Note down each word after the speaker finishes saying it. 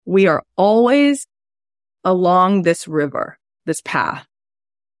We are always along this river, this path,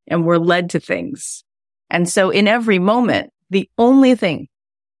 and we're led to things. And so in every moment, the only thing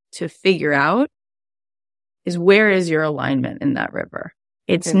to figure out is where is your alignment in that river?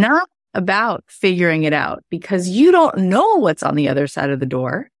 It's not about figuring it out because you don't know what's on the other side of the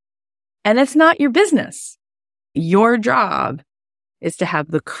door, and it's not your business. Your job is to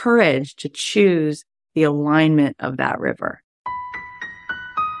have the courage to choose the alignment of that river.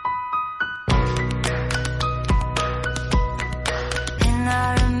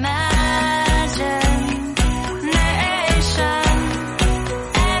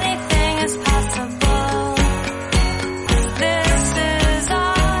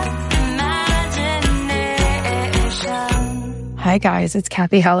 Hi guys, it's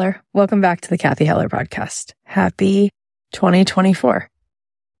Kathy Heller. Welcome back to the Kathy Heller podcast. Happy 2024.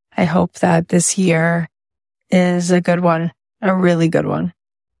 I hope that this year is a good one, a really good one.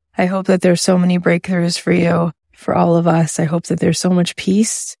 I hope that there's so many breakthroughs for you, for all of us. I hope that there's so much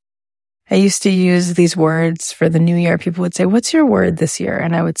peace. I used to use these words for the new year. People would say, what's your word this year?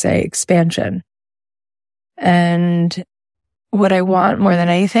 And I would say expansion. And what I want more than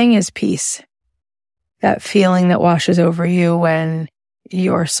anything is peace. That feeling that washes over you when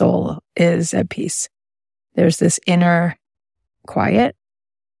your soul is at peace. There's this inner quiet,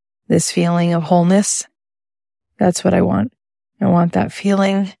 this feeling of wholeness. That's what I want. I want that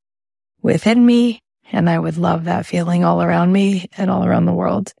feeling within me, and I would love that feeling all around me and all around the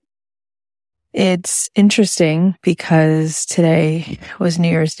world. It's interesting because today was New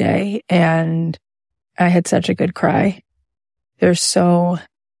Year's Day, and I had such a good cry. There's so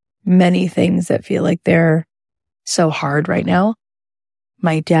many things that feel like they're so hard right now.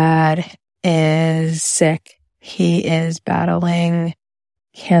 My dad is sick. He is battling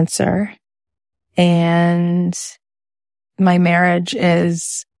cancer. And my marriage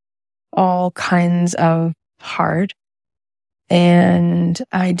is all kinds of hard. And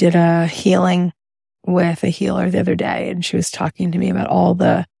I did a healing with a healer the other day, and she was talking to me about all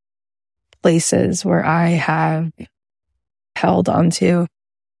the places where I have held onto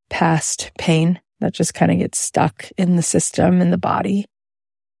past pain that just kind of gets stuck in the system, in the body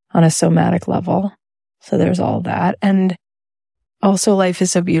on a somatic level. So there's all that. And also life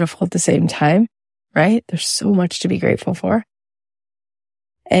is so beautiful at the same time, right? There's so much to be grateful for.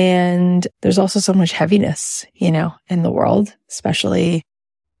 And there's also so much heaviness, in the world, especially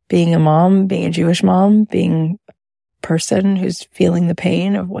being a mom, being a Jewish mom, being a person who's feeling the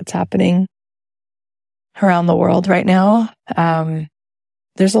pain of what's happening around the world right now.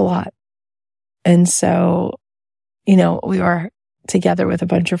 There's a lot. And so, we were together with a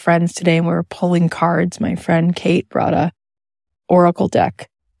bunch of friends today and we were pulling cards. My friend Kate brought a oracle deck,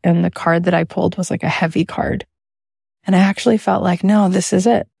 and the card that I pulled was like a heavy card. And I actually felt like, no, this is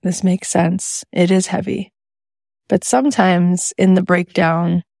it. This makes sense. It is heavy. But sometimes in the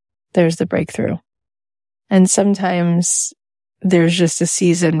breakdown, there's the breakthrough. And sometimes there's just a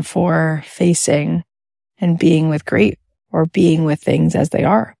season for facing and being with grief, or being with things as they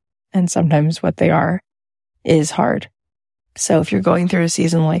are. And sometimes what they are is hard. So if you're going through a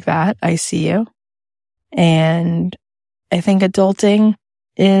season like that, I see you. And I think adulting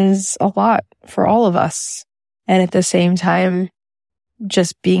is a lot for all of us. And at the same time,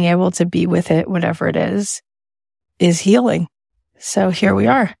 just being able to be with it, whatever it is healing. So here we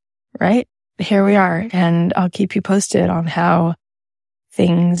are, right? Here we are. And I'll keep you posted on how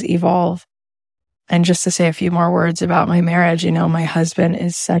things evolve. And just to say a few more words about my marriage, my husband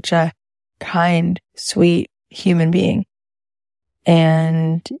is such a kind, sweet human being.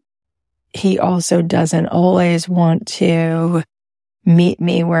 And he also doesn't always want to meet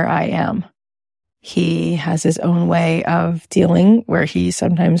me where I am. He has his own way of dealing where he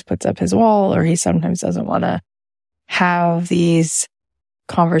sometimes puts up his wall, or he sometimes doesn't want to have these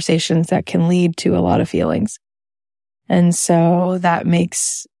conversations that can lead to a lot of feelings. And so that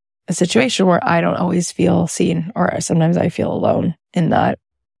makes a situation where I don't always feel seen, or sometimes I feel alone in that.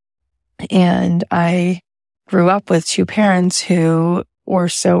 And I grew up with two parents who were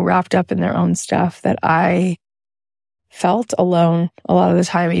so wrapped up in their own stuff that I felt alone a lot of the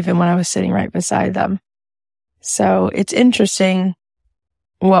time, even when I was sitting right beside them. So it's interesting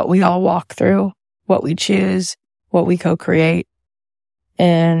what we all walk through, what we choose, what we co-create,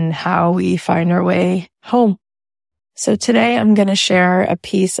 and how we find our way home. So today I'm going to share a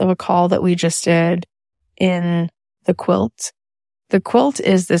piece of a call that we just did in the Quilt. The Quilt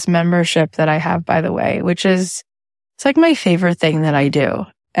is this membership that I have, by the way, which is, it's like my favorite thing that I do.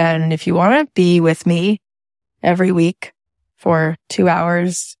 And if you want to be with me every week for 2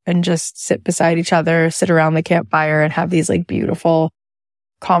 hours and just sit beside each other, sit around the campfire and have these like beautiful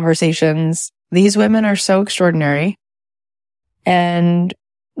conversations. These women are so extraordinary. And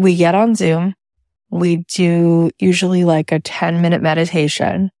we get on Zoom. We do usually like a 10-minute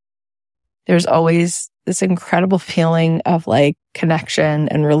meditation. There's always this incredible feeling of like connection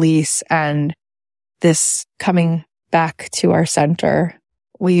and release and this coming back to our center.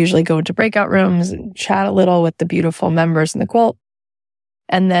 We usually go into breakout rooms and chat a little with the beautiful members in the quilt.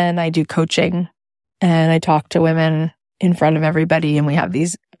 And then I do coaching and I talk to women in front of everybody and we have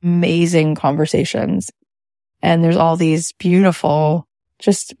these amazing conversations. And there's all these beautiful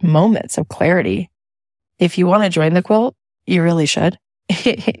just moments of clarity. If you want to join the quilt, you really should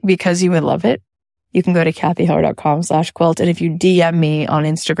because you would love it. You can go to kathyheller.com/quilt. And if you DM me on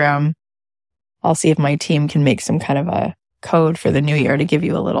Instagram, I'll see if my team can make some kind of a code for the new year to give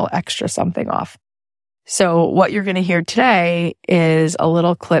you a little extra something off. So what you're going to hear today is a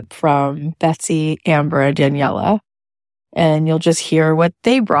little clip from Betsy, Amber, and Daniela. And you'll just hear what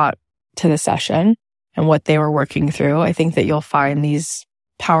they brought to the session and what they were working through. I think that you'll find these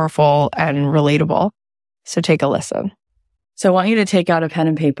powerful and relatable. So take a listen. So I want you to take out a pen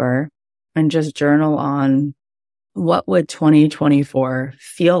and paper and just journal on what would 2024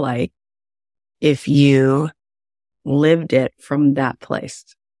 feel like if you lived it from that place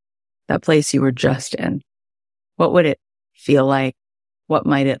you were just in. What would it feel like? What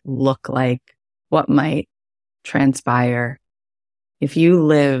might it look like? What might transpire if you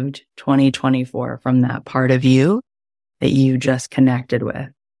lived 2024 from that part of you that you just connected with,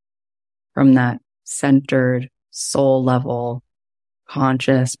 from that centered, soul level,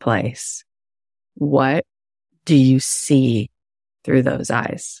 conscious place? What do you see through those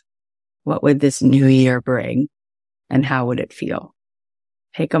eyes? What would this new year bring and how would it feel?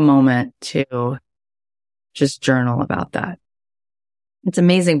 Take a moment to just journal about that. It's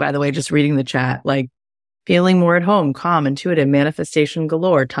amazing, by the way, just reading the chat, like feeling more at home, calm, intuitive, manifestation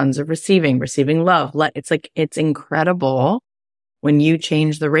galore, tons of receiving love. It's incredible when you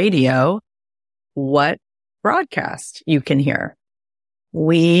change the radio, what broadcast you can hear.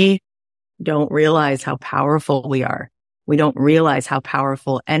 We don't realize how powerful we are. We don't realize how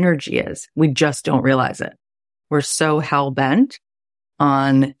powerful energy is. We just don't realize it. We're so hell-bent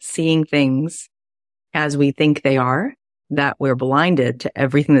on seeing things as we think they are that we're blinded to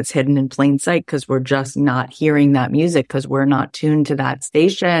everything that's hidden in plain sight because we're just not hearing that music because we're not tuned to that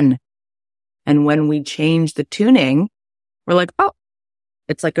station. And when we change the tuning, we're like, oh,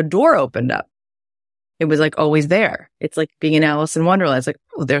 it's like a door opened up. It was like always there. It's like being in Alice in Wonderland. It's like,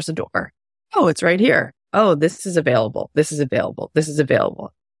 oh, there's a door. Oh, it's right here. Oh, this is available. This is available. This is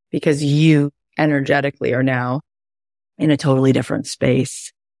available. Because you energetically are now in a totally different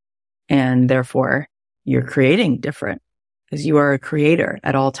space. And therefore, you're creating different because you are a creator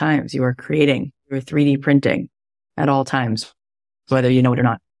at all times. You are creating, you're 3D printing at all times, whether you know it or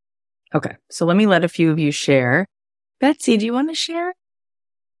not. Okay. So let me let a few of you share. Betsy, do you want to share?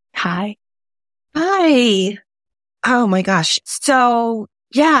 Hi. Hi. Oh my gosh. So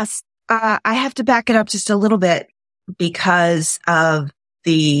yes, I have to back it up just a little bit because of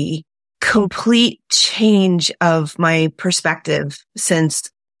the complete change of my perspective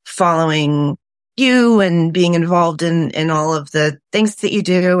since following you and being involved in all of the things that you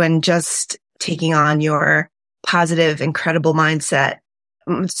do and just taking on your positive, incredible mindset.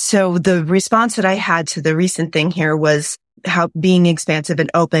 So the response that I had to the recent thing here was how being expansive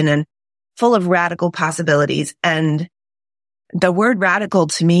and open and full of radical possibilities. And the word radical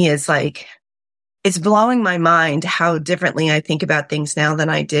to me is like, it's blowing my mind how differently I think about things now than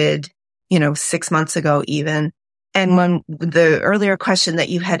I did, 6 months ago even. And when the earlier question that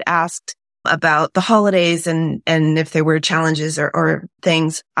you had asked about the holidays and if there were challenges or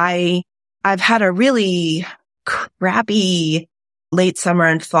things, I've had a really crappy late summer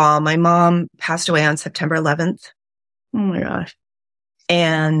and fall. My mom passed away on September 11th. Oh my gosh.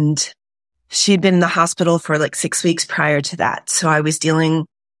 And she'd been in the hospital for like 6 weeks prior to that. So I was dealing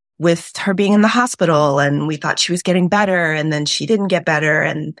with her being in the hospital and we thought she was getting better and then she didn't get better.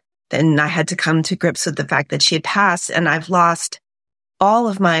 And then I had to come to grips with the fact that she had passed and I've lost all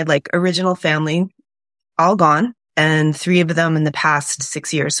of my like original family, all gone, and 3 of them in the past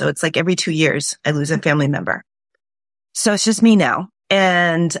 6 years. So it's like every 2 years I lose a family member. So it's just me now.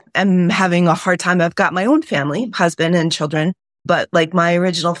 And I'm having a hard time. I've got my own family, husband and children, but like my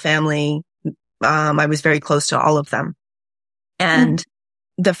original family, I was very close to all of them. And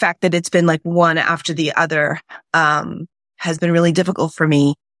the fact that it's been like one after the other, has been really difficult for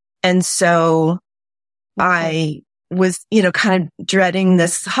me. And so I was, kind of dreading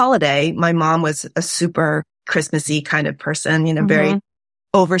this holiday. My mom was a super Christmassy kind of person, very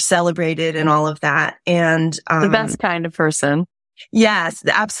over celebrated and all of that. And, the best kind of person. Yes,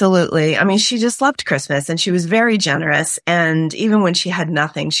 absolutely. I mean, she just loved Christmas and she was very generous. And even when she had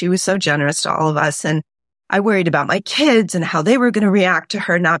nothing, she was so generous to all of us. And I worried about my kids and how they were going to react to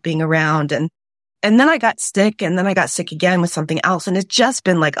her not being around. And then I got sick and then I got sick again with something else. And it's just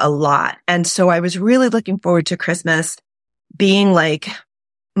been like a lot. And so I was really looking forward to Christmas being like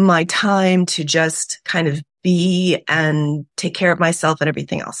my time to just kind of be and take care of myself and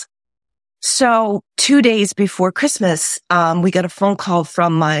everything else. So 2 days before Christmas, we got a phone call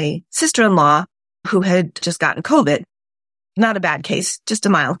from my sister-in-law who had just gotten COVID. Not a bad case, just a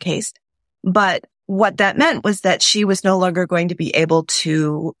mild case. But what that meant was that she was no longer going to be able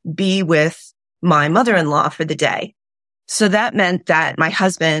to be with my mother-in-law for the day. So that meant that my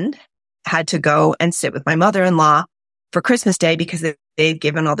husband had to go and sit with my mother-in-law for Christmas Day because they'd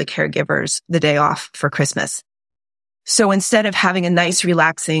given all the caregivers the day off for Christmas. So instead of having a nice,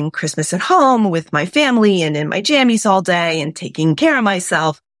 relaxing Christmas at home with my family and in my jammies all day and taking care of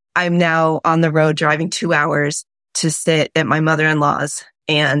myself, I'm now on the road driving 2 hours to sit at my mother-in-law's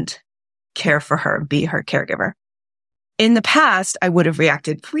and care for her, be her caregiver. In the past, I would have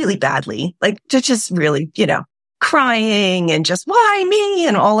reacted really badly, like just really, crying and just why me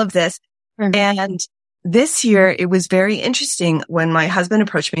and all of this. Mm-hmm. And this year, it was very interesting when my husband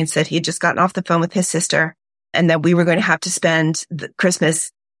approached me and said he had just gotten off the phone with his sister and that we were going to have to spend the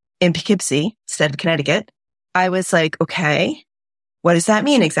Christmas in Poughkeepsie instead of Connecticut. I was like, okay, what does that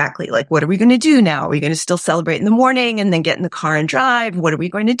mean exactly? Like, what are we going to do now? Are we going to still celebrate in the morning and then get in the car and drive? What are we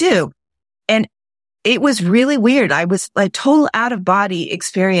going to do? And it was really weird. I was like total out of body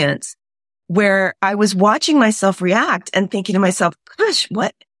experience where I was watching myself react and thinking to myself, gosh,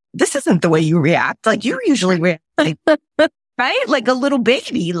 what? This isn't the way you react. Like you usually react, like, right? Like a little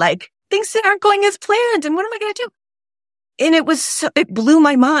baby, like things that aren't going as planned. And what am I going to do? And it blew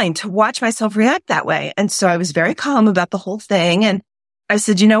my mind to watch myself react that way. And so I was very calm about the whole thing. And I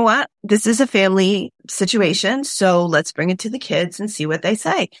said, you know what? This is a family situation. So let's bring it to the kids and see what they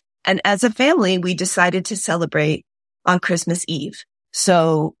say. And as a family, we decided to celebrate on Christmas Eve.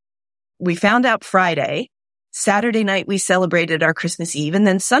 So we found out Friday. Saturday night, we celebrated our Christmas Eve. And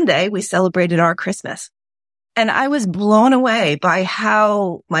then Sunday, we celebrated our Christmas. And I was blown away by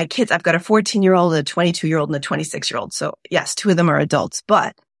how my kids, I've got a 14-year-old, a 22-year-old, and a 26-year-old. So yes, 2 of them are adults.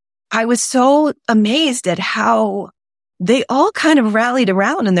 But I was so amazed at how they all kind of rallied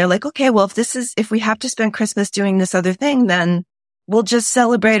around. And they're like, okay, well, if we have to spend Christmas doing this other thing, then we'll just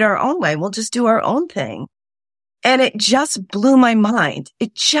celebrate our own way. We'll just do our own thing. And it just blew my mind.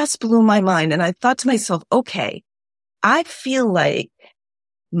 It just blew my mind. And I thought to myself, okay, I feel like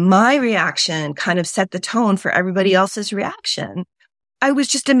my reaction kind of set the tone for everybody else's reaction. I was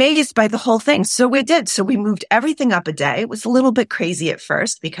just amazed by the whole thing. So we did. So we moved everything up a day. It was a little bit crazy at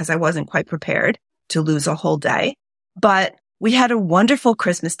first because I wasn't quite prepared to lose a whole day, but we had a wonderful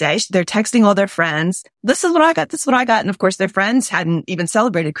Christmas day. They're texting all their friends. This is what I got. This is what I got. And of course, their friends hadn't even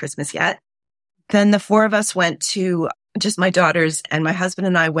celebrated Christmas yet. Then the 4 of us went to, just my daughters and my husband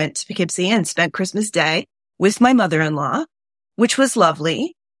and I went to Poughkeepsie and spent Christmas Day with my mother-in-law, which was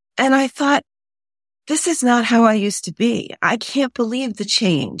lovely. And I thought, this is not how I used to be. I can't believe the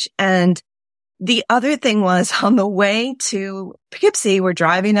change. And the other thing was on the way to Poughkeepsie, we're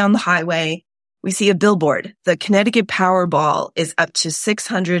driving down the highway. We see a billboard. The Connecticut Powerball is up to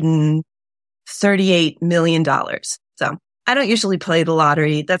 $638 million. So I don't usually play the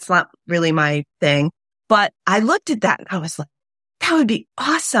lottery. That's not really my thing. But I looked at that and I was like, that would be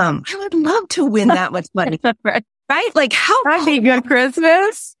awesome. I would love to win that much money. Right? Like how that'd be good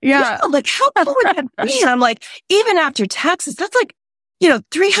Christmas. Yeah. Like how cool would that be? And I'm like, even after taxes, that's like,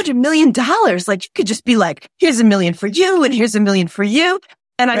 $300 million. Like you could just be like, here's $1 million for you and here's $1 million for you.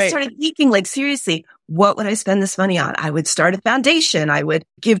 And I started thinking like, seriously, what would I spend this money on? I would start a foundation. I would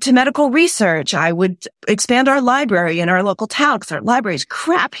give to medical research. I would expand our library in our local town because our library is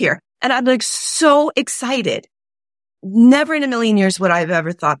crap here. And I'm like so excited. Never in a million years would I have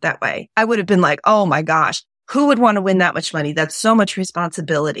ever thought that way. I would have been like, oh my gosh, who would want to win that much money? That's so much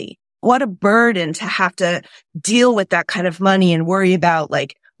responsibility. What a burden to have to deal with that kind of money and worry about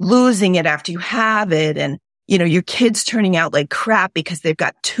like losing it after you have it. And, your kids turning out like crap because they've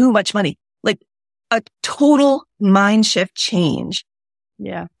got too much money, like a total mind shift change.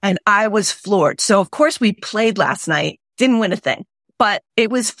 Yeah. And I was floored. So of course we played last night, didn't win a thing, but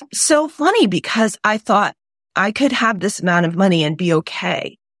it was so funny because I thought I could have this amount of money and be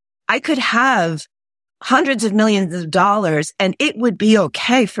okay. I could have hundreds of millions of dollars and it would be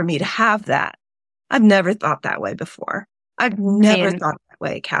okay for me to have that. I've never thought that way before. I've never thought that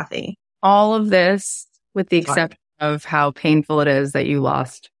way, Kathy. All of this with the exception of how painful it is that you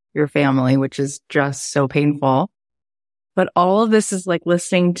lost your family, which is just so painful. But all of this is like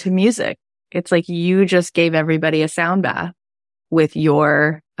listening to music. It's like you just gave everybody a sound bath with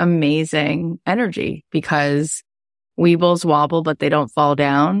your amazing energy, because weebles wobble, but they don't fall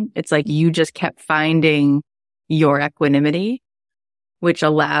down. It's like you just kept finding your equanimity, which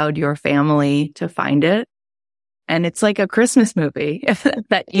allowed your family to find it. And it's like a Christmas movie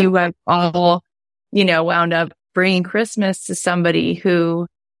that you have all, wound up bringing Christmas to somebody who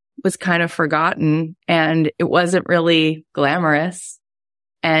was kind of forgotten, and it wasn't really glamorous.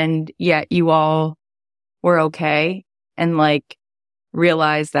 And yet you all were okay and like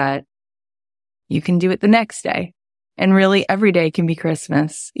realize that you can do it the next day. And really every day can be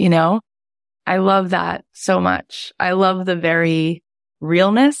Christmas, I love that so much. I love the very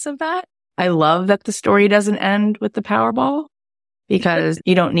realness of that. I love that the story doesn't end with the Powerball, because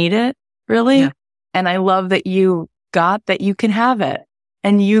you don't need it, really. Yeah. And I love that you got that you can have it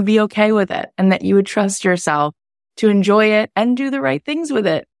and you be okay with it, and that you would trust yourself to enjoy it and do the right things with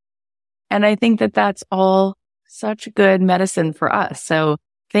it. And I think that that's all such good medicine for us. So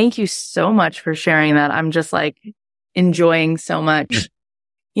thank you so much for sharing that. I'm just like enjoying so much.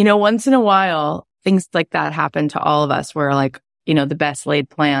 Once in a while, things like that happen to all of us where like, the best laid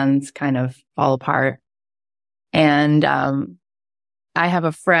plans kind of fall apart. And I have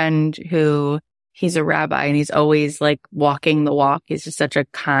a friend who, he's a rabbi and he's always like walking the walk. He's just such a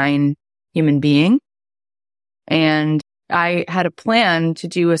kind human being. And I had a plan to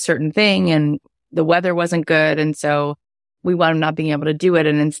do a certain thing and the weather wasn't good. And so we wound up not being able to do it.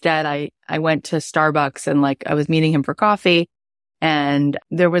 And instead I went to Starbucks and like I was meeting him for coffee, and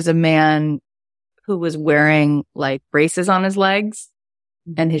there was a man who was wearing like braces on his legs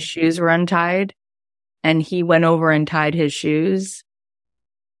and his shoes were untied, and he went over and tied his shoes.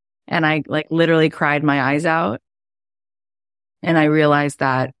 And I like literally cried my eyes out. And I realized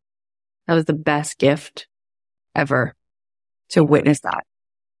that that was the best gift ever to witness that.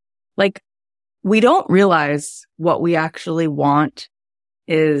 Like, we don't realize what we actually want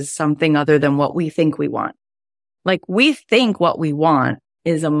is something other than what we think we want. Like, we think what we want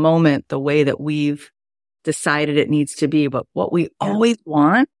is a moment the way that we've decided it needs to be. But what we always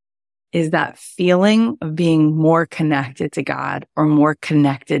want is that feeling of being more connected to God, or more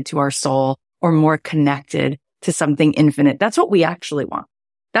connected to our soul, or more connected to something infinite. That's what we actually want.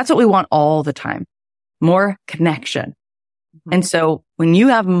 That's what we want all the time. More connection. Mm-hmm. And so when you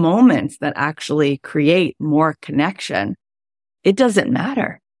have moments that actually create more connection, it doesn't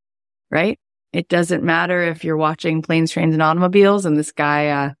matter, right? It doesn't matter if you're watching Planes, Trains, and Automobiles and this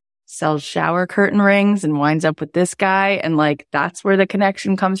guy sells shower curtain rings and winds up with this guy. And like, that's where the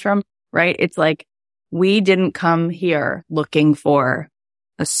connection comes from, right? It's like, we didn't come here looking for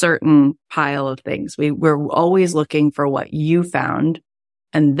a certain pile of things. We're always looking for what you found,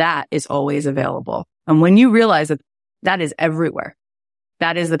 and that is always available. And when you realize that that is everywhere,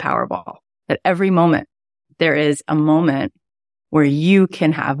 that is the Powerball. At every moment, there is a moment where you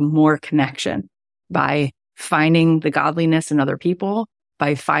can have more connection by finding the godliness in other people,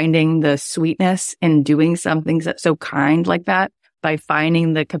 by finding the sweetness in doing something so kind like that, by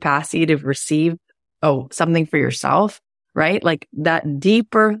finding the capacity to receive something for yourself, right? Like, that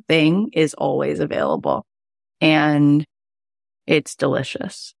deeper thing is always available, and it's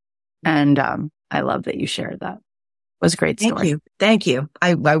delicious. And I love that you shared that. It was a great story. Thank you.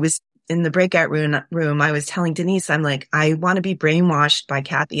 I was in the breakout room. I was telling Denise, I'm like, I want to be brainwashed by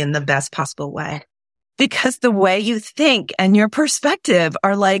Kathy in the best possible way, because the way you think and your perspective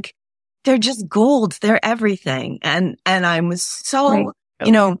are like, they're just gold. They're everything. And I'm so,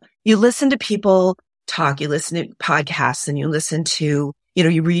 right. You listen to people talk, you listen to podcasts, and you listen to,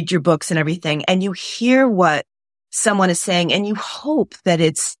 you read your books and everything, and you hear what someone is saying, and you hope that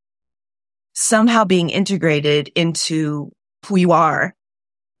it's somehow being integrated into who you are.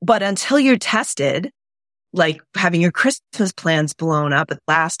 But until you're tested, like having your Christmas plans blown up at the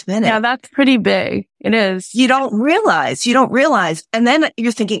last minute. Yeah, that's pretty big. It is. You don't realize. And then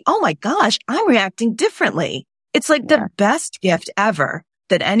you're thinking, oh my gosh, I'm reacting differently. It's like the best gift ever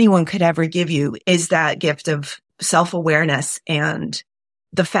that anyone could ever give you is that gift of self-awareness and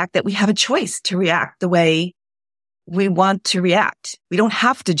the fact that we have a choice to react the way we want to react. We don't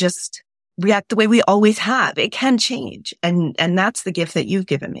have to just react the way we always have. It can change. And that's the gift that you've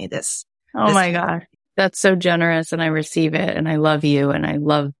given me this. Oh my gosh. That's so generous, and I receive it, and I love you, and I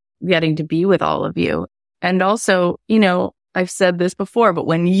love getting to be with all of you. And also, I've said this before, but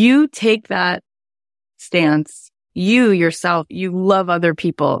when you take that stance, you yourself, you love other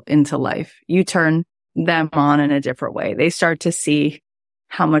people into life. You turn them on in a different way. They start to see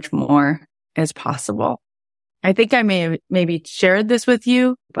how much more is possible. I think I may have maybe shared this with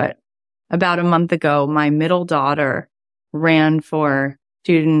you, but about a month ago, my middle daughter ran for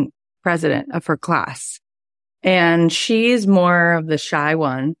student president of her class. And she's more of the shy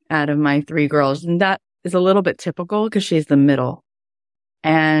one out of my three girls. And that is a little bit typical because she's the middle.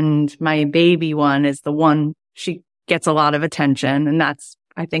 And my baby one is the one, she gets a lot of attention. And that's,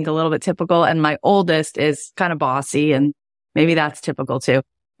 I think, a little bit typical. And my oldest is kind of bossy, and maybe that's typical too.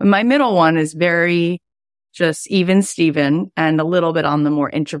 But my middle one is very just even Steven and a little bit on the more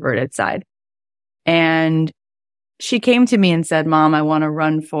introverted side. And she came to me and said, Mom, I want to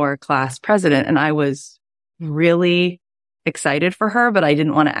run for class president. And I was really excited for her, but I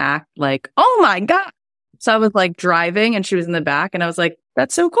didn't want to act like, oh my God. So I was like driving and she was in the back and I was like,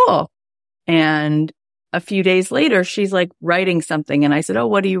 that's so cool. And a few days later, she's like writing something. And I said, oh,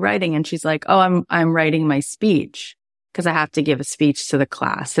 what are you writing? And she's like, oh, I'm writing my speech because I have to give a speech to the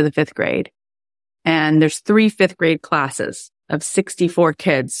class, to the fifth grade. And there's 3 fifth grade classes of 64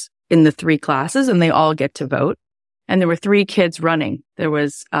 kids in the 3 classes, and they all get to vote. And there were 3 kids running. There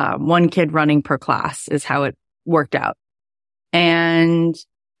was 1 kid running per class is how it worked out. And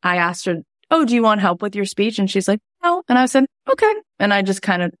I asked her, oh, do you want help with your speech? And she's like, no. And I said, okay. And I just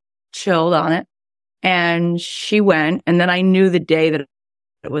kind of chilled on it. And she went. And then I knew the day that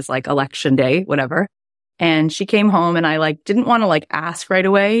it was like election day, whatever. And she came home and I like didn't want to like ask right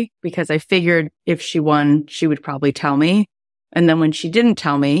away because I figured if she won, she would probably tell me. And then when she didn't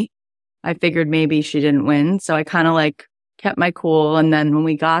tell me, I figured maybe she didn't win. So I kind of like kept my cool. And then when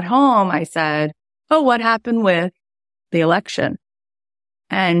we got home, I said, oh, what happened with the election?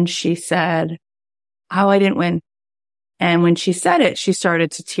 And she said, oh, I didn't win. And when she said it, she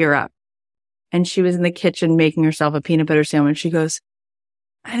started to tear up. And she was in the kitchen making herself a peanut butter sandwich. She goes,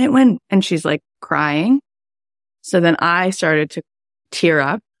 I didn't win. And she's like crying. So then I started to tear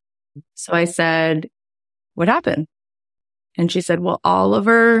up. So I said, what happened? And she said, well,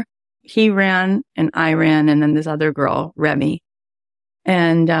 Oliver, he ran and I ran. And then this other girl, Remy.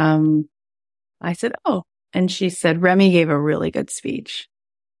 And I said, oh. And she said, Remy gave a really good speech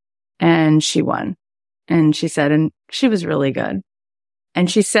and she won. And she said, and she was really good. And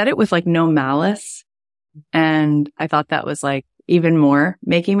she said it with like no malice. And I thought that was like even more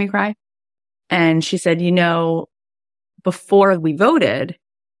making me cry. And she said, you know, before we voted,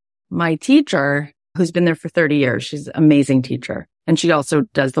 my teacher, who's been there for 30 years, she's an amazing teacher. And she also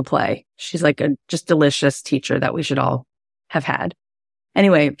does the play. She's like a just delicious teacher that we should all have had.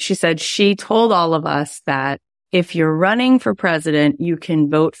 Anyway, she said she told all of us that if you're running for president, you can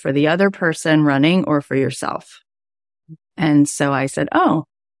vote for the other person running or for yourself. And so I said, oh,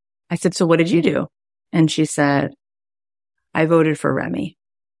 I said, so what did you do? And she said, I voted for Remy.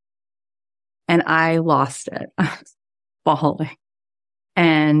 And I lost it. I was bawling.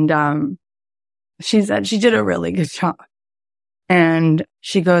 And she said she did a really good job. And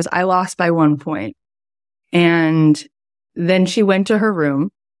she goes, I lost by 1 point. And then she went to her room.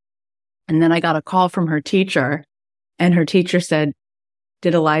 And then I got a call from her teacher. And her teacher said,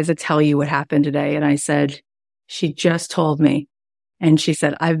 did Eliza tell you what happened today? And I said, she just told me. And she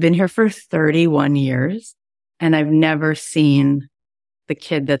said, I've been here for 31 years and I've never seen the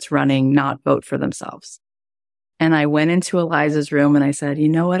kid that's running not vote for themselves. And I went into Eliza's room and I said, you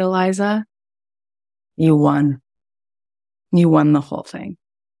know what, Eliza? You won. You won the whole thing.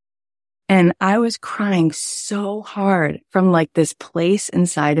 And I was crying so hard from like this place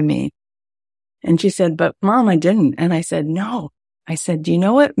inside of me. And she said, but Mom, I didn't. And I said, no. I said, do you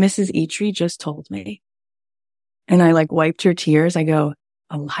know what Mrs. Eitri just told me? And I like wiped her tears. I go,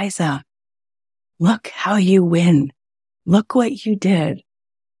 Eliza, look how you win. Look what you did.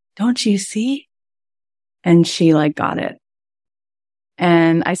 Don't you see? And she like got it.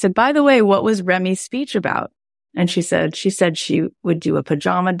 And I said, by the way, what was Remy's speech about? And she said she would do a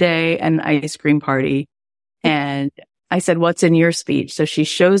pajama day and ice cream party. And I said, what's in your speech? So she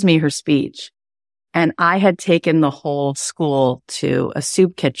shows me her speech. And I had taken the whole school to a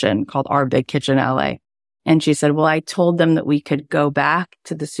soup kitchen called Our Big Kitchen LA. And she said, well, I told them that we could go back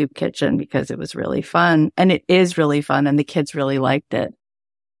to the soup kitchen because it was really fun. And it is really fun. And the kids really liked it.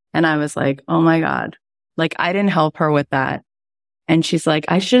 And I was like, oh my God, like I didn't help her with that. And she's like,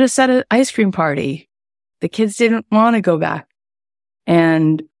 I should have set an ice cream party. The kids didn't want to go back.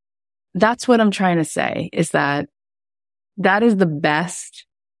 And that's what I'm trying to say is that is the best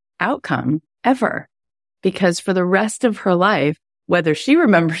outcome ever. Because for the rest of her life, whether she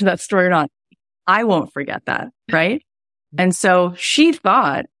remembers that story or not, I won't forget that, right? And so she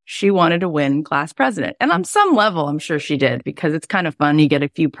thought she wanted to win class president. And on some level, I'm sure she did because it's kind of fun. You get a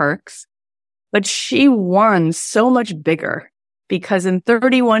few perks. But she won so much bigger because in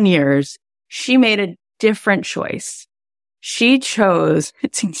 31 years, she made a different choice. She chose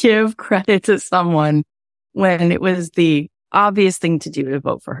to give credit to someone when it was the obvious thing to do to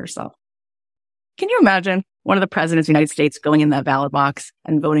vote for herself. Can you imagine one of the presidents of the United States going in that ballot box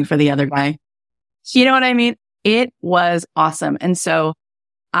and voting for the other guy? You know what I mean? It was awesome. And so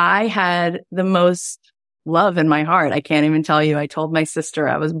I had the most love in my heart. I can't even tell you. I told my sister,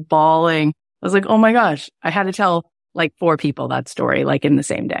 I was bawling. I was like, oh my gosh, I had to tell like 4 people that story, like in the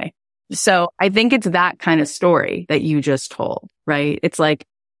same day. So I think it's that kind of story that you just told, right? It's like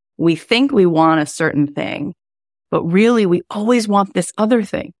we think we want a certain thing, but really we always want this other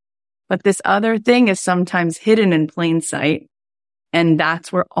thing. But this other thing is sometimes hidden in plain sight. And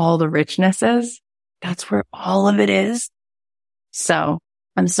that's where all the richness is. That's where all of it is. So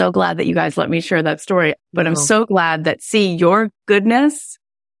I'm so glad that you guys let me share that story, but I'm so glad that, your goodness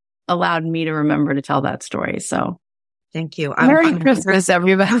allowed me to remember to tell that story. So thank you. Merry Christmas,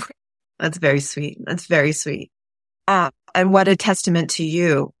 everybody. That's very sweet. That's very sweet. And what a testament to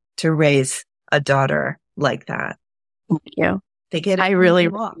you to raise a daughter like that. Thank you. I really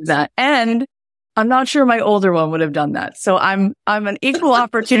love that. And I'm not sure my older one would have done that. So I'm an equal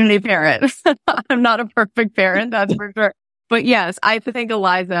opportunity parent. I'm not a perfect parent, that's for sure. But yes, I think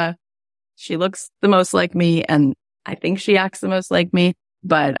Eliza, she looks the most like me and I think she acts the most like me,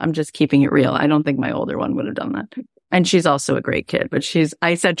 but I'm just keeping it real. I don't think my older one would have done that. And she's also a great kid, but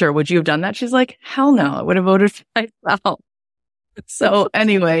I said to her, would you have done that? She's like, hell no, I would have voted for myself. So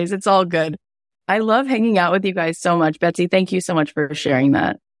anyways, it's all good. I love hanging out with you guys so much. Betsy, thank you so much for sharing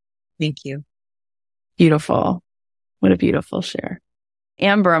that. Thank you. Beautiful. What a beautiful share.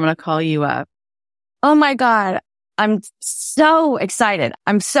 Amber, I'm going to call you up. Oh my God. I'm so excited.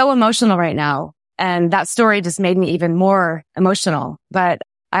 I'm so emotional right now. And that story just made me even more emotional. But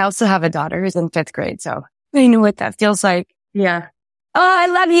I also have a daughter who's in 5th grade. So I know what that feels like. Yeah. Oh, I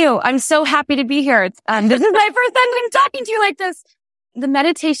love you. I'm so happy to be here. This is my first time talking to you like this. The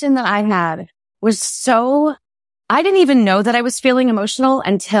meditation that I had was I didn't even know that I was feeling emotional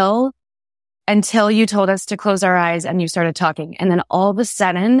until you told us to close our eyes and you started talking. And then all of a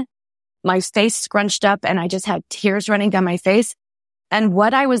sudden, my face scrunched up and I just had tears running down my face. And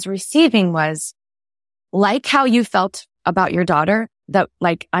what I was receiving was like how you felt about your daughter, that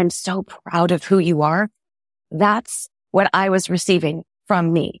like, I'm so proud of who you are. That's what I was receiving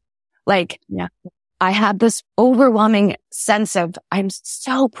from me. Like, yeah, I had this overwhelming sense of, I'm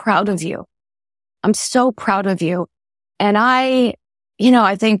so proud of you. I'm so proud of you. And I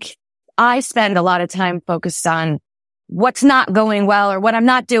think I spend a lot of time focused on what's not going well or what I'm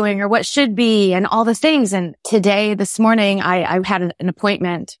not doing or what should be and all the things. And this morning, I had an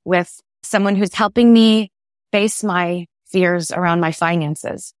appointment with someone who's helping me face my fears around my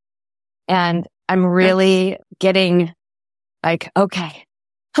finances. And I'm really getting like, okay,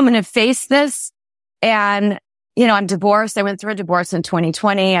 I'm going to face this. And, I'm divorced. I went through a divorce in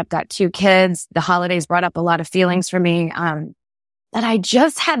 2020. I've got 2 kids. The holidays brought up a lot of feelings for me. That I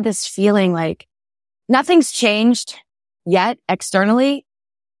just had this feeling like nothing's changed yet externally,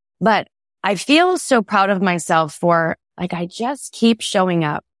 but I feel so proud of myself for like, I just keep showing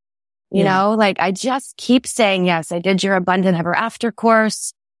up, you know, like I just keep saying, yes, I did your Abundant Ever After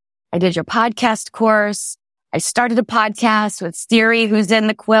course. I did your podcast course. I started a podcast with Steery, who's in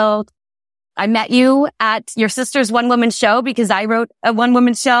the quilt. I met you at your sister's one-woman show because I wrote a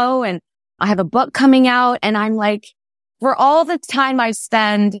one-woman show and I have a book coming out. And I'm like, for all the time I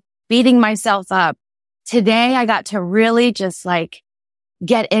spend beating myself up, today I got to really just like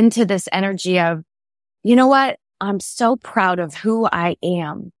get into this energy of, you know what? I'm so proud of who I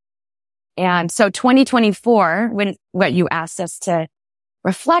am. And so 2024, what you asked us to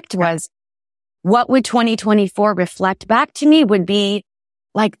reflect was, what would 2024 reflect back to me would be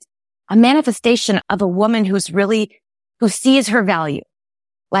like a manifestation of a woman who sees her value.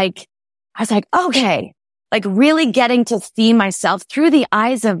 Like, I was like, okay, like really getting to see myself through the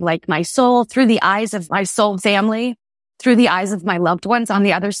eyes of like my soul, through the eyes of my soul family, through the eyes of my loved ones on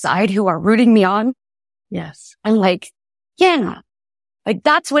the other side who are rooting me on. Yes. I'm like, yeah, like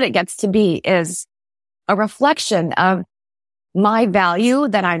that's what it gets to be, is a reflection of my value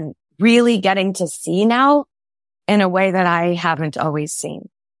that I'm really getting to see now in a way that I haven't always seen.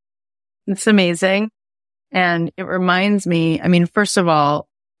 It's amazing. And it reminds me, I mean, first of all,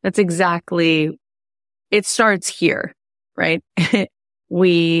 that's exactly, it starts here, right?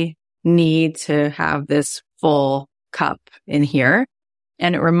 We need to have this full cup in here.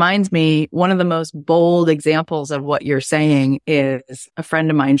 And it reminds me, one of the most bold examples of what you're saying is a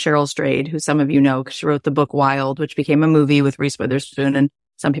friend of mine, Cheryl Strayed, who some of you know, because she wrote the book Wild, which became a movie with Reese Witherspoon. And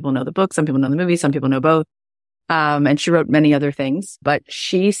some people know the book, some people know the movie, some people know both. And she wrote many other things. But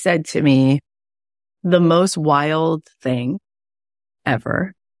she said to me, the most wild thing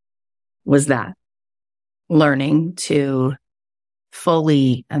ever was learning to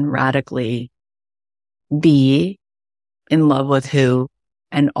fully and radically be in love with who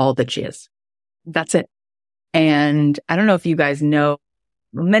and all that she is. That's it. And I don't know if you guys know,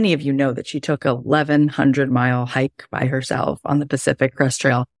 many of you know that she took a 1,100-mile hike by herself on the Pacific Crest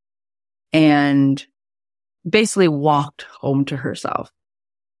Trail and basically walked home to herself.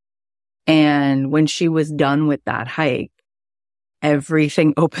 And when she was done with that hike,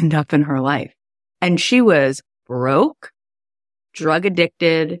 everything opened up in her life. And she was broke, drug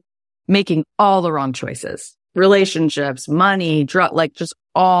addicted, making all the wrong choices, relationships, money, drug, like just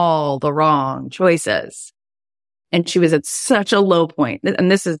all the wrong choices. And she was at such a low point. And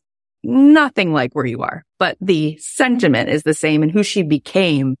this is nothing like where you are, but the sentiment is the same, and who she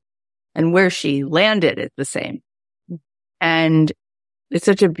became and where she landed is the same. And it's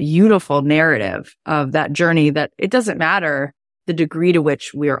such a beautiful narrative of that journey that it doesn't matter the degree to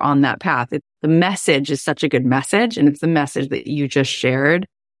which we are on that path. The message is such a good message. And it's the message that you just shared,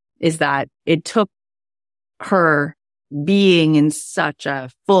 is that it took her being in such a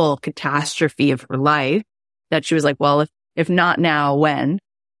full catastrophe of her life that she was like, well, if not now, when?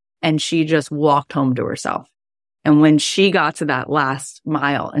 And she just walked home to herself. And when she got to that last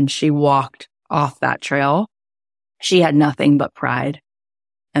mile and she walked off that trail, she had nothing but pride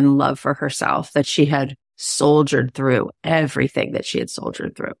and love for herself, that she had soldiered through everything that she had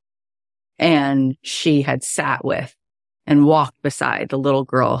soldiered through. And she had sat with and walked beside the little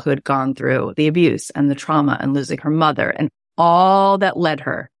girl who had gone through the abuse and the trauma and losing her mother and all that led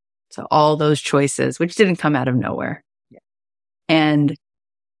her to all those choices, which didn't come out of nowhere. And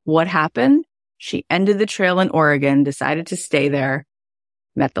what happened? She ended the trail in Oregon, decided to stay there,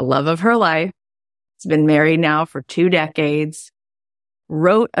 met the love of her life, has been married now for 2 decades,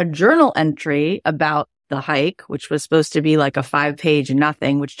 wrote a journal entry about the hike, which was supposed to be like a 5-page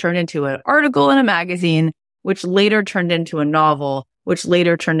nothing, which turned into an article in a magazine, which later turned into a novel, which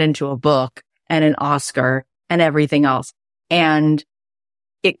later turned into a book and an Oscar and everything else. And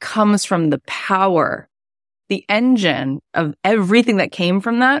it comes from the power. The engine of everything that came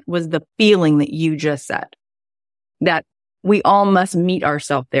from that was the feeling that you just said, that we all must meet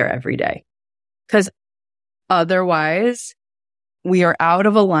ourselves there every day. Because otherwise, we are out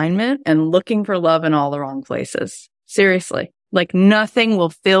of alignment and looking for love in all the wrong places. Seriously. Like nothing will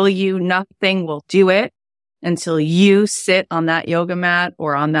fill you. Nothing will do it until you sit on that yoga mat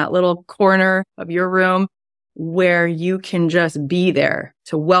or on that little corner of your room where you can just be there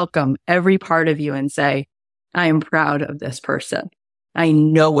to welcome every part of you and say, I am proud of this person. I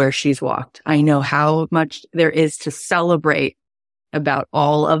know where she's walked. I know how much there is to celebrate about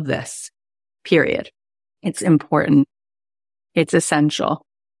all of this, period. It's important. It's essential.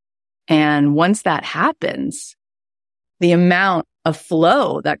 And once that happens, the amount of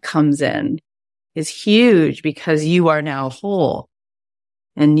flow that comes in is huge because you are now whole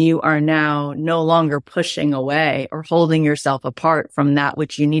and you are now no longer pushing away or holding yourself apart from that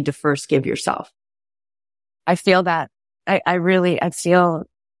which you need to first give yourself. I feel that. I feel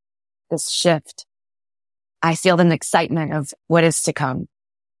this shift. I feel an excitement of what is to come.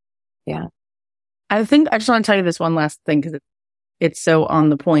 Yeah. I think I just want to tell you this one last thing because it's so on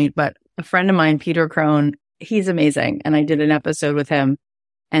the point, but a friend of mine, Peter Crone, he's amazing. And I did an episode with him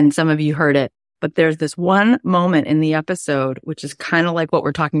and some of you heard it, but there's this one moment in the episode, which is kind of like what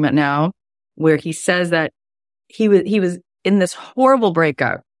we're talking about now, where he says that he was in this horrible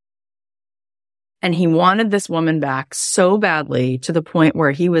breakup and he wanted this woman back so badly to the point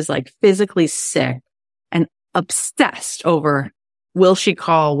where he was like physically sick and obsessed over, will she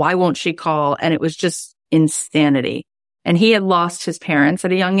call? Why won't she call? And it was just insanity. And he had lost his parents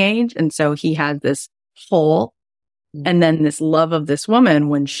at a young age. And so he had this hole and then this love of this woman.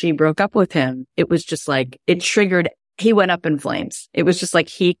 When she broke up with him, it was just like, it triggered, he went up in flames. It was just like,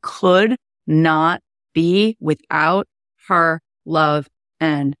 he could not be without her love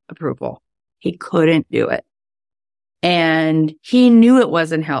and approval. He couldn't do it. And he knew it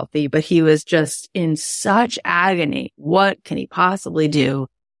wasn't healthy, but he was just in such agony. What can he possibly do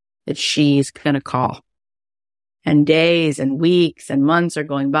that she's going to call? And days and weeks and months are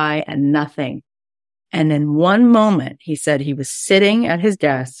going by and nothing. And in one moment, he said he was sitting at his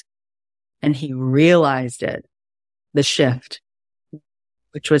desk and he realized it, the shift,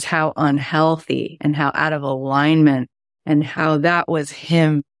 which was how unhealthy and how out of alignment and how that was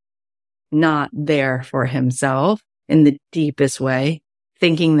him not there for himself in the deepest way,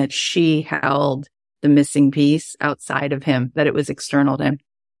 thinking that she held the missing piece outside of him, that it was external to him.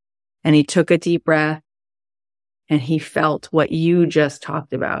 And he took a deep breath and he felt what you just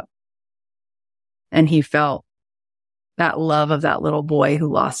talked about. And he felt that love of that little boy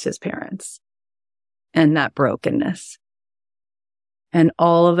who lost his parents. and that brokenness. And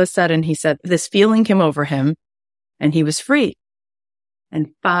all of a sudden, he said, this feeling came over him and he was free.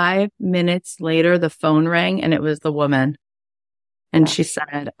 And 5 minutes later, the phone rang and it was the woman. And she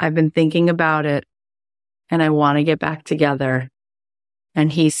said, I've been thinking about it and I want to get back together.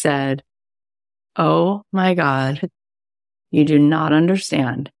 And he said, oh my God, you do not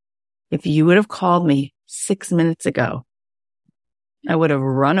understand. If you would have called me 6 minutes ago, I would have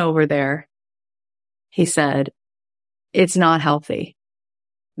run over there. He said, it's not healthy.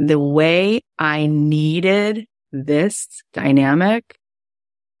 The way I needed this dynamic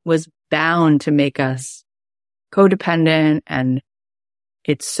was bound to make us codependent, and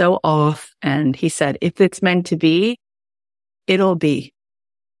it's so off. And he said, if it's meant to be, it'll be,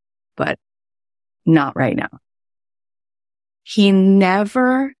 but not right now. He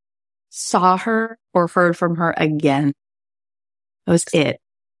never saw her or heard from her again. That was it.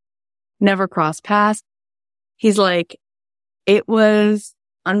 Never crossed paths. He's like, it was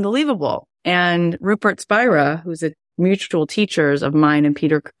unbelievable. And Rupert Spira, who's a mutual teachers of mine and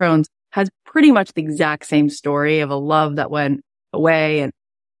Peter Crohn's, has pretty much the exact same story of a love that went away.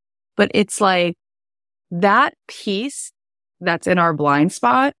 But it's like that piece that's in our blind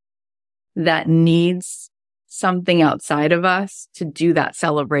spot that needs something outside of us to do that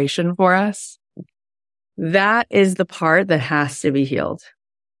celebration for us. That is the part that has to be healed.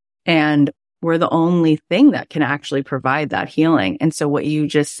 And we're the only thing that can actually provide that healing. And so what you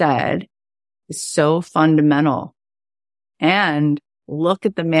just said is so fundamental. And look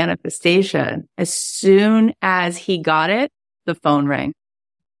at the manifestation. As soon as he got it, the phone rang.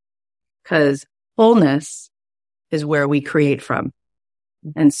 Because wholeness is where we create from.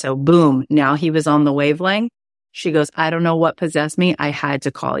 And so boom, now he was on the wavelength. She goes, I don't know what possessed me. I had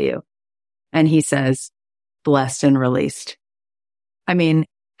to call you. And he says, blessed and released. I mean,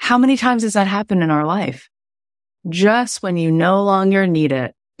 how many times does that happen in our life? Just when you no longer need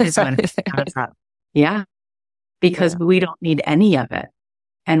it is when it comes up. Yeah. Because we don't need any of it.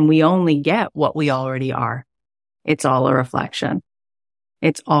 And we only get what we already are. It's all a reflection.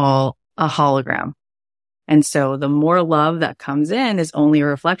 It's all a hologram. And so the more love that comes in is only a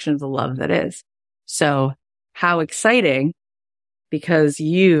reflection of the love that is. So how exciting, because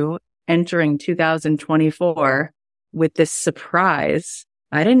you entering 2024 with this surprise,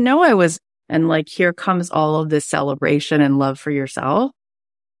 I didn't know I was, and like, here comes all of this celebration and love for yourself.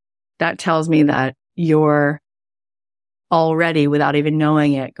 That tells me that you're already, without even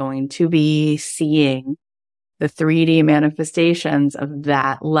knowing it, going to be seeing the 3D manifestations of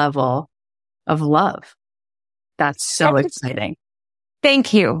that level of love. That's so exciting.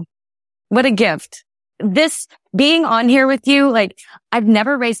 Thank you. What a gift. This being on here with you, like, I've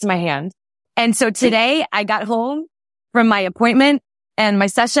never raised my hand. And so today I got home from my appointment and my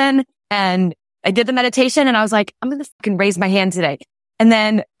session and I did the meditation and I was like, I'm going to fucking raise my hand today. And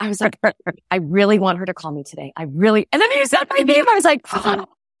then I was like, I really want her to call me today. And then you said my name. I was like, oh,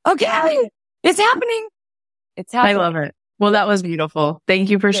 okay, it's happening. It's happening. I love it. Well, that was beautiful.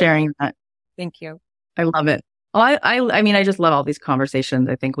 Thank you for sharing that. Thank you. I love it. Well, I mean, I just love all these conversations.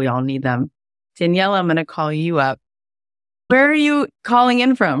 I think we all need them. Daniela, I'm going to call you up. Where are you calling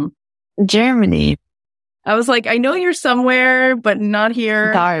in from? Germany. I was like, I know you're somewhere, but not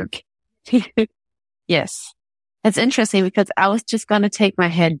here. Dark. Yes. It's interesting because I was just going to take my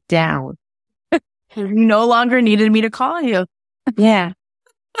head down. You no longer needed me to call you. Yeah.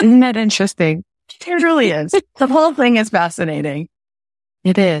 Isn't that interesting? It really is. The whole thing is fascinating.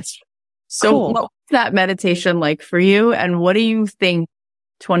 It is. So Cool. what was that meditation like for you? And what do you think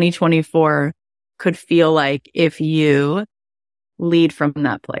 2024 could feel like if you lead from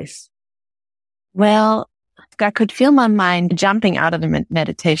that place? Well, I could feel my mind jumping out of the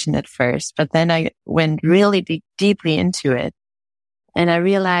meditation at first, but then I went really deeply into it and I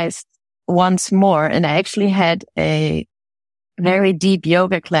realized once more, and I actually had a very deep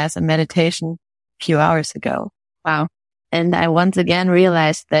yoga class and meditation a few hours ago. Wow. And I once again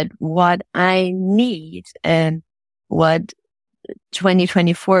realized that what I need and what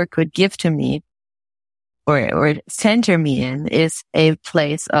 2024 could give to me or center me in is a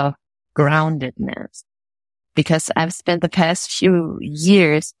place of groundedness. Because I've spent the past few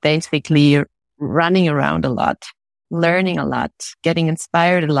years basically running around a lot, learning a lot, getting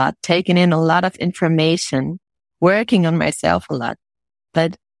inspired a lot, taking in a lot of information, working on myself a lot.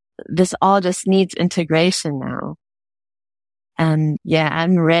 But this all just needs integration now. And yeah,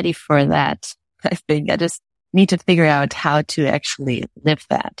 I'm ready for that. I think I just need to figure out how to actually live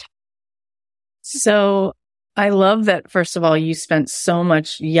that. So I love that, first of all, you spent so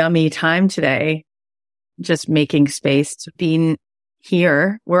much yummy time today just making space to being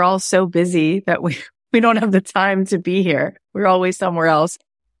here. We're all so busy that We don't have the time to be here. We're always somewhere else.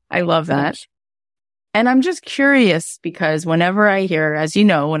 I love that. And I'm just curious because whenever I hear, as you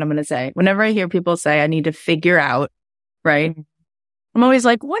know, what I'm going to say, whenever I hear people say I need to figure out, right? I'm always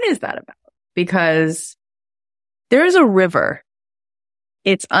like, what is that about? Because there is a river.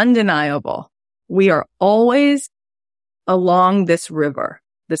 It's undeniable. We are always along this river,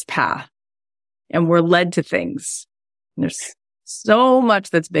 this path, and we're led to things. There's so much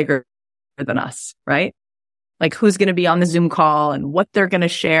that's bigger than us, right? Like who's going to be on the Zoom call and what they're going to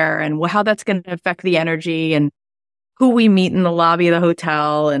share and how that's going to affect the energy and who we meet in the lobby of the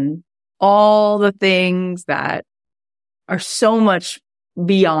hotel and all the things that are so much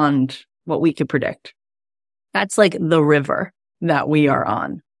beyond what we could predict. That's like the river that we are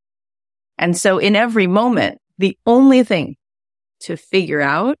on. And so in every moment, the only thing to figure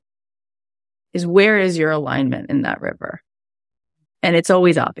out is where is your alignment in that river? And it's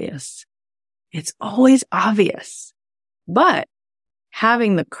always obvious. It's always obvious. But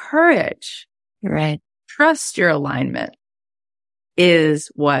having the courage, Right. trust your alignment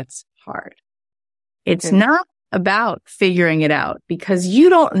is what's hard. It's not about figuring it out because you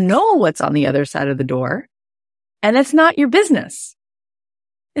don't know what's on the other side of the door. And it's not your business.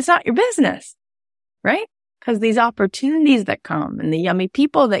 It's not your business, right? Because these opportunities that come and the yummy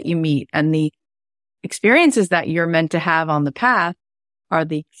people that you meet and the experiences that you're meant to have on the path are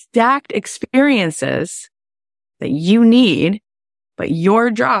the exact experiences that you need, but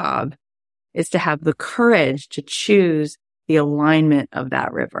your job is to have the courage to choose the alignment of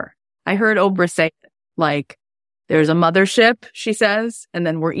that river. I heard Oprah say, like, there's a mothership, she says, and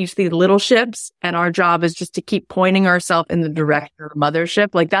then we're each these little ships, and our job is just to keep pointing ourselves in the direction of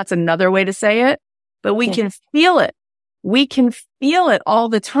mothership. Like, that's another way to say it, but we can feel it. We can feel it all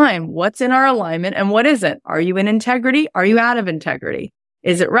the time. What's in our alignment and what isn't? Are you in integrity? Are you out of integrity?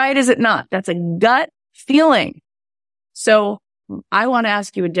 Is it right? Is it not? That's a gut feeling. So I want to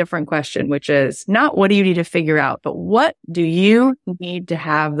ask you a different question, which is not what do you need to figure out, but what do you need to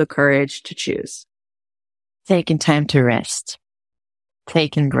have the courage to choose? Taking time to rest,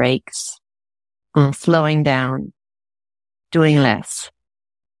 taking breaks, slowing down, doing less.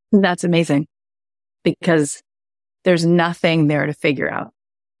 That's amazing because there's nothing there to figure out,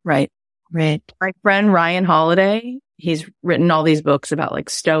 right? Right. My friend Ryan Holiday, he's written all these books about like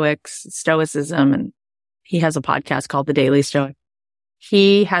stoicism, and he has a podcast called The Daily Stoic.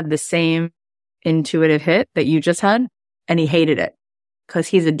 He had the same intuitive hit that you just had, and he hated it because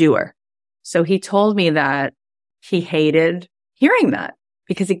he's a doer. So he told me that he hated hearing that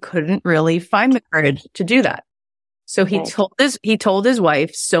because he couldn't really find the courage to do that. So he told his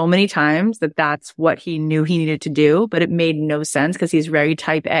wife so many times that that's what he knew he needed to do, but it made no sense because he's very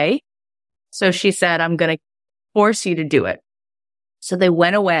type A. So she said, I'm going to force you to do it. So they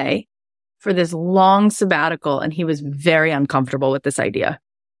went away for this long sabbatical, and he was very uncomfortable with this idea.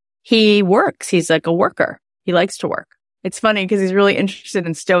 He works. He's like a worker. He likes to work. It's funny because he's really interested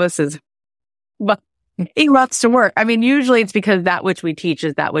in stoicism, but he loves to work. I mean, usually it's because that which we teach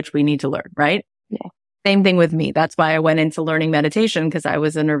is that which we need to learn, right? Yeah. Same thing with me. That's why I went into learning meditation because I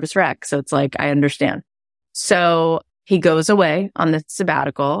was a nervous wreck. So it's like, I understand. So he goes away on the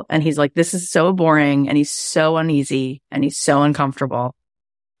sabbatical and he's like, this is so boring. And he's so uneasy and he's so uncomfortable.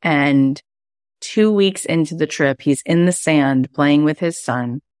 And 2 weeks into the trip, he's in the sand playing with his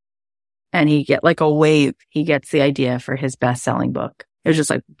son. And he get like a wave. He gets the idea for his best-selling book. It was just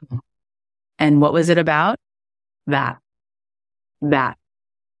like, and what was it about? That.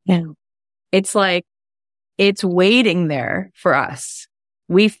 Yeah. It's like, it's waiting there for us.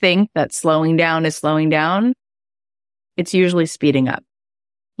 We think that slowing down is slowing down. It's usually speeding up.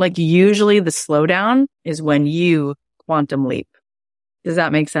 Like usually the slowdown is when you quantum leap. Does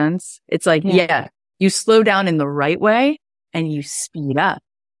that make sense? It's like, yeah, you slow down in the right way and you speed up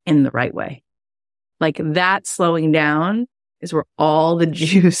in the right way. Like that slowing down is where all the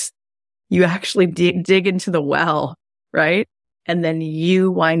juice, you actually dig into the well, right? And then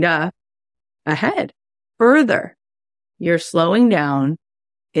you wind up ahead further. Your slowing down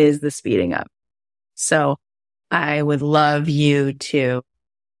is the speeding up. So I would love you to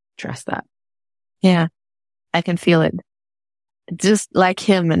trust that. Yeah. I can feel it. Just like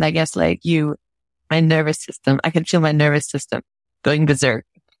him, and I guess like you, my nervous system, I can feel my nervous system going berserk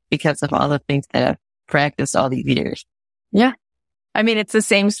because of all the things that I've practiced all these years. Yeah. I mean, it's the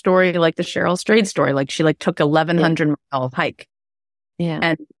same story like the Cheryl Strayed story. Like she took 1,100 mile hike. Yeah.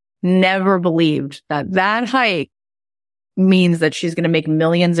 And never believed that that hike means that she's going to make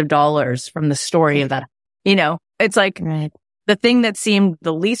millions of dollars from the story of that. You know, it's like the thing that seemed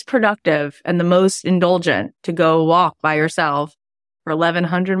the least productive and the most indulgent to go walk by yourself for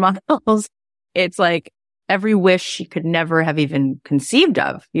 1,100 miles it's like every wish she could never have even conceived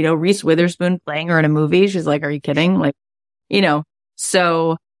of. You know, Reese Witherspoon playing her in a movie. She's like, are you kidding? Like, you know,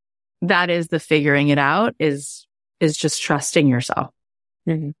 so that is the figuring it out is just trusting yourself.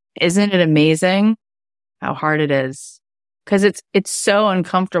 Mhm. Isn't it amazing how hard it is? Because it's so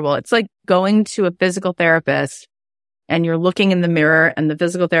uncomfortable. It's like going to a physical therapist and you're looking in the mirror and the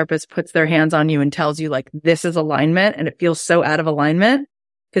physical therapist puts their hands on you and tells you like, this is alignment. And it feels so out of alignment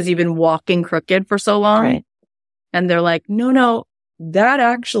because you've been walking crooked for so long. Right. And they're like, no, that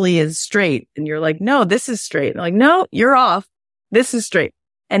actually is straight. And you're like, no, this is straight. And they're like, no, you're off. This is straight.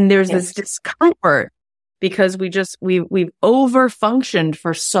 And there's this discomfort because we've overfunctioned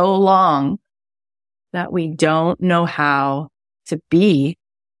for so long that we don't know how to be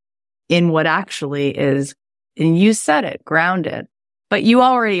in what actually is, and you said it, grounded, but you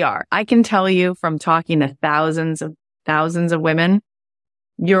already are. I can tell you from talking to thousands of women,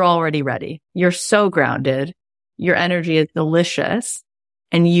 you're already ready. You're so grounded. Your energy is delicious.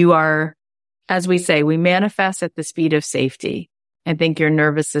 And you are, as we say, we manifest at the speed of safety. I think your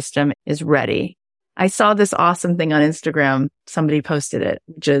nervous system is ready. I saw this awesome thing on Instagram. Somebody posted it,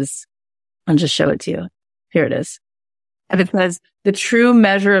 which is, I'll just show it to you. Here it is. And it says, the true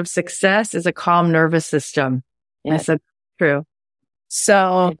measure of success is a calm nervous system. Yeah. I said, true.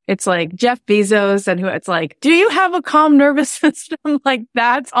 So it's like Jeff Bezos and it's like, do you have a calm nervous system? Like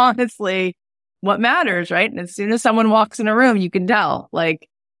that's honestly what matters, right? And as soon as someone walks in a room, you can tell like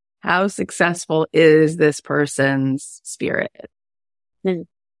how successful is this person's spirit. Mm.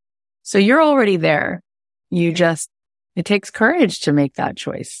 So you're already there. It takes courage to make that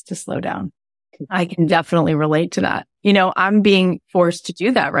choice to slow down. I can definitely relate to that. You know, I'm being forced to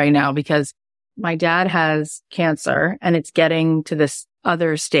do that right now because my dad has cancer and it's getting to this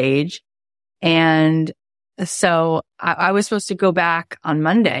other stage. And so I was supposed to go back on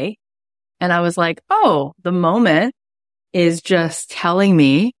Monday and I was like, oh, the moment is just telling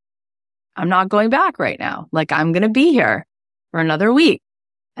me I'm not going back right now. Like I'm going to be here for another week.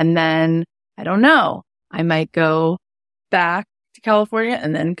 And then I don't know, I might go back to California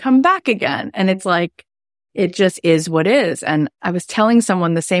and then come back again. And it's like, it just is what is. And I was telling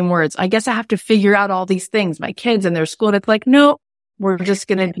someone the same words. I guess I have to figure out all these things, my kids and their school. And it's like, no, we're just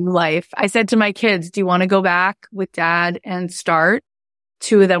going to do life. I said to my kids, do you want to go back with dad and start?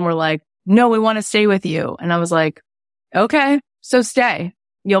 2 of them were like, no, we want to stay with you. And I was like, okay, so stay.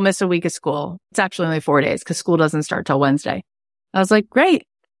 You'll miss a week of school. It's actually only 4 days because school doesn't start till Wednesday. I was like, great.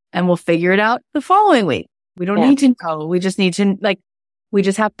 And we'll figure it out the following week. We don't need to know. We just need to we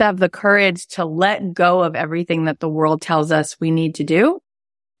just have to have the courage to let go of everything that the world tells us we need to do.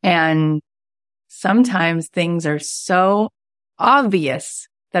 And sometimes things are so obvious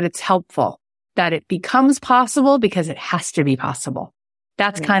that it's helpful, that it becomes possible because it has to be possible.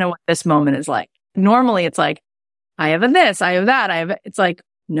 That's kind of what this moment is like. Normally it's like, I have this, I have that, it's like,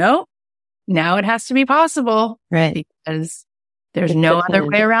 no, now it has to be possible. Right. Because there's no other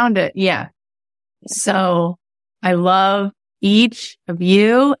way around it. Yeah. So I love each of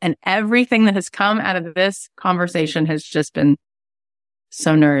you and everything that has come out of this conversation has just been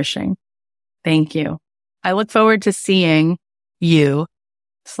so nourishing. Thank you. I look forward to seeing you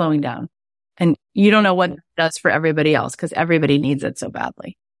slowing down. And you don't know what it does for everybody else because everybody needs it so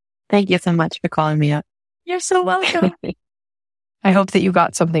badly. Thank you so much for calling me up. You're so welcome. I hope that you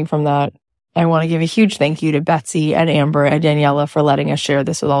got something from that. I want to give a huge thank you to Betsy and Amber and Daniela for letting us share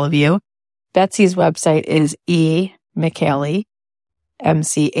this with all of you. Betsy's website is eMchaley,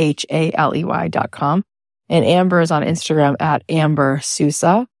 MCHALEY.com. And Amber is on Instagram at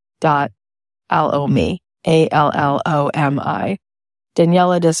ambersousa.allomi, ALLOMI.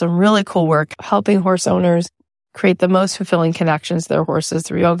 Daniela does some really cool work helping horse owners create the most fulfilling connections to their horses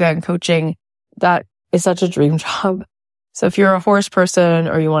through yoga and coaching. That is such a dream job. So if you're a horse person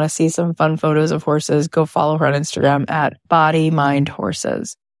or you want to see some fun photos of horses, go follow her on Instagram at Body Mind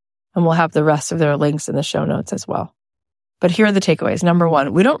Horses. And we'll have the rest of their links in the show notes as well. But here are the takeaways. Number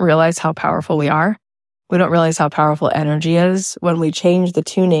 1, we don't realize how powerful we are. We don't realize how powerful energy is. When we change the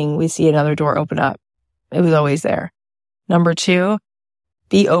tuning, we see another door open up. It was always there. Number 2,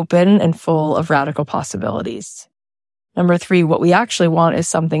 be open and full of radical possibilities. Number 3, what we actually want is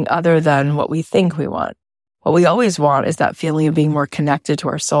something other than what we think we want. What we always want is that feeling of being more connected to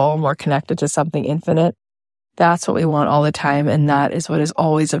our soul, more connected to something infinite. That's what we want all the time, and that is what is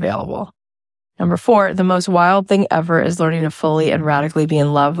always available. Number 4, the most wild thing ever is learning to fully and radically be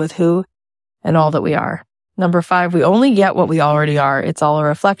in love with who and all that we are. Number 5, we only get what we already are. It's all a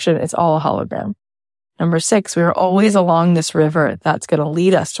reflection. It's all a hologram. Number 6, we are always along this river that's going to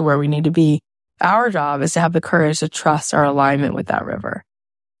lead us to where we need to be. Our job is to have the courage to trust our alignment with that river.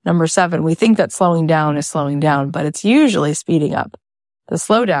 Number 7, we think that slowing down is slowing down, but it's usually speeding up. The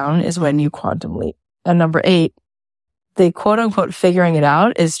slowdown is when you quantum leap. And number 8, the quote unquote figuring it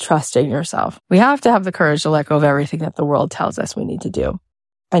out is trusting yourself. We have to have the courage to let go of everything that the world tells us we need to do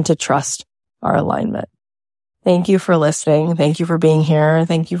and to trust our alignment. Thank you for listening. Thank you for being here.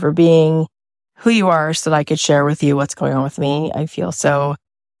 Thank you for being who you are so that I could share with you what's going on with me. I feel so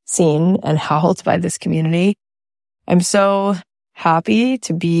seen and held by this community. I'm so happy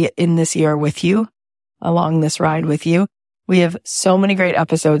to be in this year with you, along this ride with you. We have so many great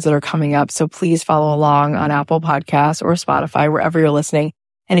episodes that are coming up, so please follow along on Apple Podcasts or Spotify, wherever you're listening.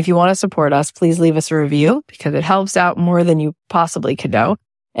 And if you want to support us, please leave us a review because it helps out more than you possibly could know.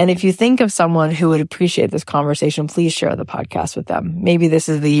 And if you think of someone who would appreciate this conversation, please share the podcast with them. Maybe this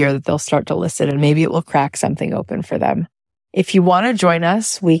is the year that they'll start to listen and maybe it will crack something open for them. If you want to join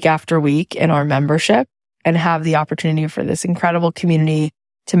us week after week in our membership and have the opportunity for this incredible community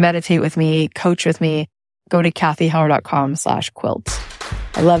to meditate with me, coach with me, go to kathyheller.com/quilt.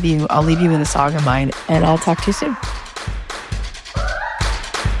 I love you. I'll leave you with a song of mine and I'll talk to you soon.